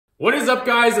What is up,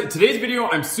 guys? Today's video,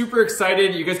 I'm super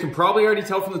excited. You guys can probably already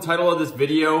tell from the title of this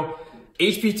video.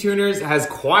 HP Tuners has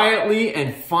quietly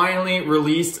and finally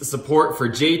released support for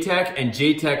JTEC and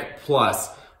JTEC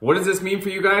Plus. What does this mean for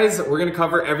you guys? We're gonna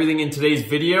cover everything in today's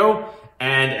video,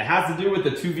 and it has to do with the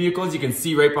two vehicles you can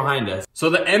see right behind us. So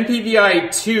the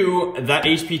MPVI-2 that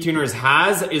HP Tuners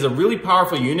has is a really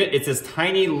powerful unit. It's this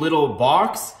tiny little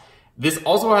box. This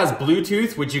also has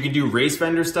Bluetooth, which you can do race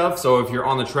fender stuff. So if you're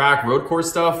on the track, road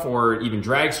course stuff, or even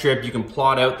drag strip, you can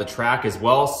plot out the track as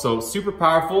well. So super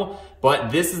powerful,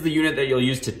 but this is the unit that you'll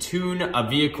use to tune a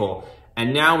vehicle.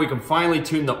 And now we can finally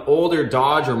tune the older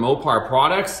Dodge or Mopar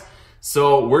products.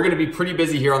 So we're gonna be pretty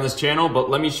busy here on this channel, but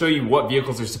let me show you what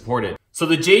vehicles are supported. So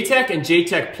the JTEC and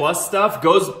JTEC Plus stuff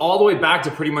goes all the way back to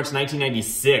pretty much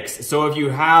 1996. So if you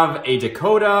have a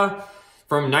Dakota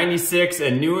from 96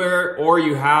 and newer, or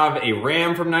you have a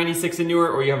Ram from 96 and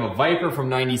newer, or you have a Viper from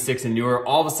 96 and newer,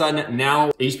 all of a sudden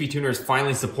now HP Tuners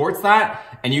finally supports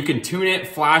that, and you can tune it,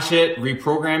 flash it,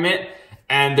 reprogram it.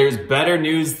 And there's better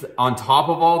news on top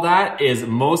of all that is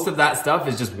most of that stuff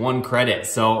is just one credit.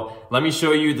 So let me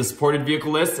show you the supported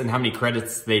vehicle list and how many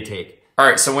credits they take. All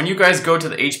right, so when you guys go to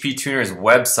the HP Tuners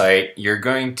website, you're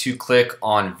going to click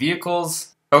on vehicles.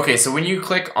 Okay, so when you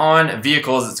click on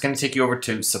vehicles, it's going to take you over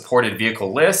to supported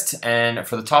vehicle list. And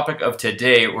for the topic of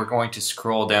today, we're going to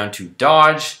scroll down to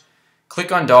Dodge,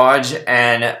 click on Dodge,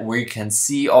 and we can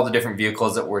see all the different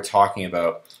vehicles that we're talking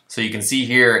about. So you can see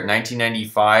here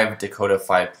 1995 Dakota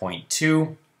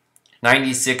 5.2,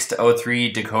 96 to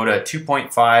 03 Dakota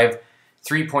 2.5, 3.9,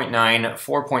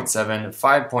 4.7,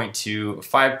 5.2,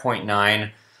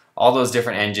 5.9, all those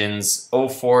different engines,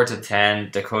 04 to 10,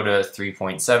 Dakota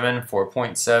 3.7,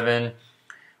 4.7.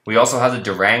 We also have the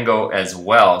Durango as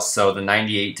well. So the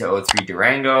 98 to 03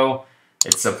 Durango,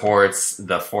 it supports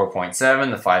the 4.7,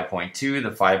 the 5.2,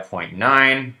 the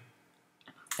 5.9.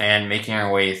 And making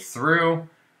our way through,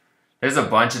 there's a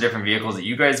bunch of different vehicles that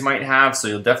you guys might have, so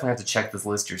you'll definitely have to check this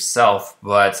list yourself.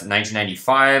 But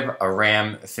 1995, a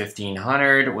Ram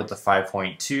 1500 with the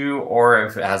 5.2, or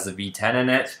if it has the V10 in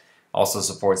it, also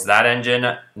supports that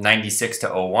engine. 96 to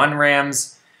 01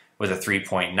 Rams with a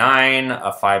 3.9,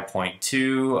 a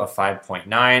 5.2, a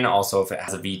 5.9, also if it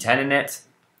has a V10 in it.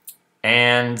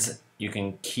 And you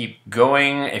can keep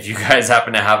going. If you guys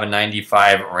happen to have a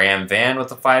 95 Ram van with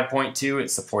a 5.2,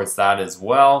 it supports that as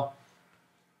well.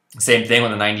 Same thing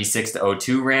with a 96 to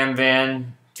 02 Ram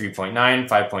van, 3.9,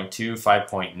 5.2,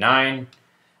 5.9.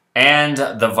 And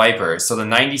the Viper. So the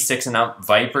 96 and up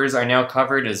Vipers are now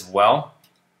covered as well.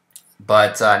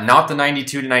 But not the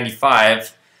 92 to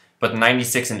 95, but the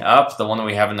 96 and up, the one that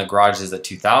we have in the garage is a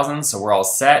 2000, so we're all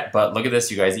set. But look at this,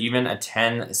 you guys, even a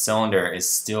 10 cylinder is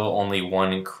still only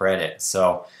one credit.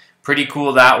 So pretty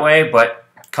cool that way, but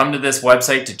come to this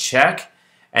website to check.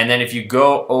 And then if you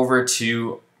go over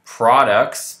to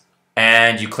products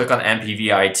and you click on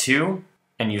MPVI-2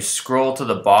 and you scroll to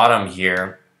the bottom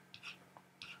here,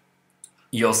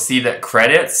 you'll see that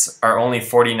credits are only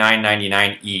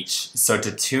 $49.99 each. So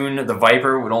to tune the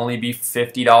Viper would only be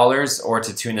 $50, or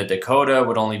to tune the Dakota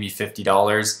would only be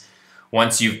 $50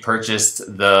 once you've purchased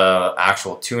the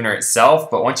actual tuner itself.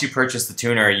 But once you purchase the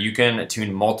tuner, you can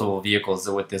tune multiple vehicles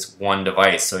with this one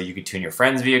device. So you could tune your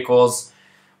friends' vehicles,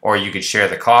 or you could share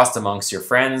the cost amongst your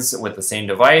friends with the same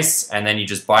device, and then you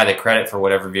just buy the credit for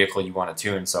whatever vehicle you want to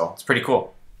tune. So it's pretty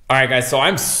cool. All right, guys, so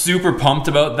I'm super pumped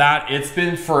about that. It's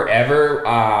been forever.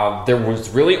 There was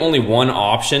really only one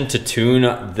option to tune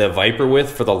the Viper with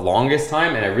for the longest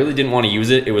time, and I really didn't want to use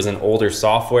it. It was an older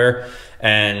software,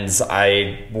 and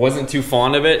I wasn't too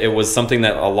fond of it. It was something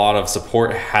that a lot of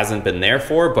support hasn't been there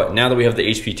for, but now that we have the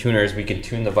HP Tuners, we can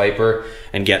tune the Viper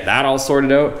and get that all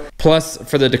sorted out. Plus,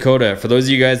 for the Dakota, for those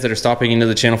of you guys that are stopping into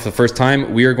the channel for the first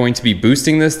time, we are going to be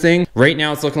boosting this thing. Right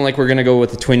now, it's looking like we're gonna go with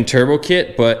the twin turbo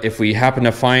kit, but if we happen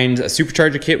to find a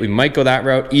supercharger kit, we might go that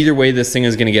route. Either way, this thing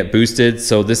is gonna get boosted.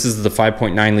 So this is the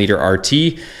 5.9 liter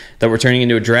RT that we're turning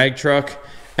into a drag truck.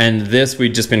 And this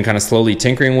we've just been kind of slowly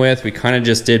tinkering with. We kind of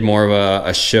just did more of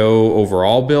a show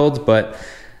overall build, but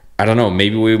I don't know,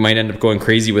 maybe we might end up going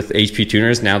crazy with HP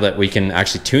Tuners now that we can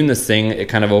actually tune this thing. It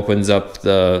kind of opens up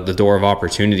the door of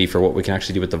opportunity for what we can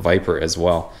actually do with the Viper as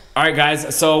well. All right,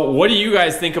 guys, so what do you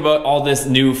guys think about all this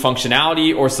new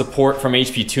functionality or support from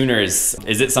HP Tuners?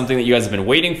 Is it something that you guys have been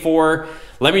waiting for?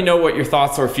 Let me know what your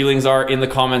thoughts or feelings are in the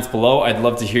comments below. I'd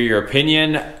love to hear your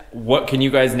opinion. What can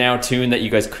you guys now tune that you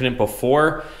guys couldn't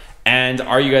before? And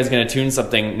are you guys gonna tune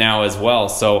something now as well?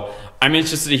 So I'm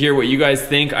interested to hear what you guys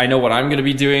think. I know what I'm gonna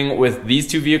be doing with these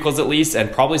two vehicles at least, and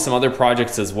probably some other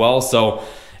projects as well. So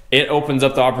it opens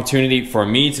up the opportunity for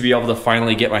me to be able to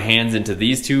finally get my hands into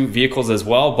these two vehicles as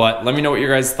well. But let me know what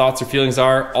your guys' thoughts or feelings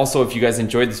are. Also, if you guys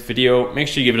enjoyed this video, make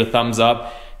sure you give it a thumbs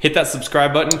up. Hit that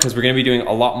subscribe button because we're going to be doing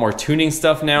a lot more tuning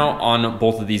stuff now on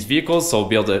both of these vehicles. So I'll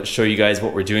be able to show you guys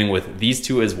what we're doing with these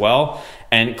two as well.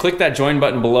 And click that join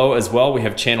button below as well. We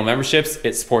have channel memberships.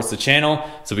 It supports the channel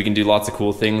so we can do lots of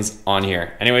cool things on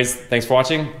here. Anyways, thanks for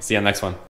watching. See you on the next one.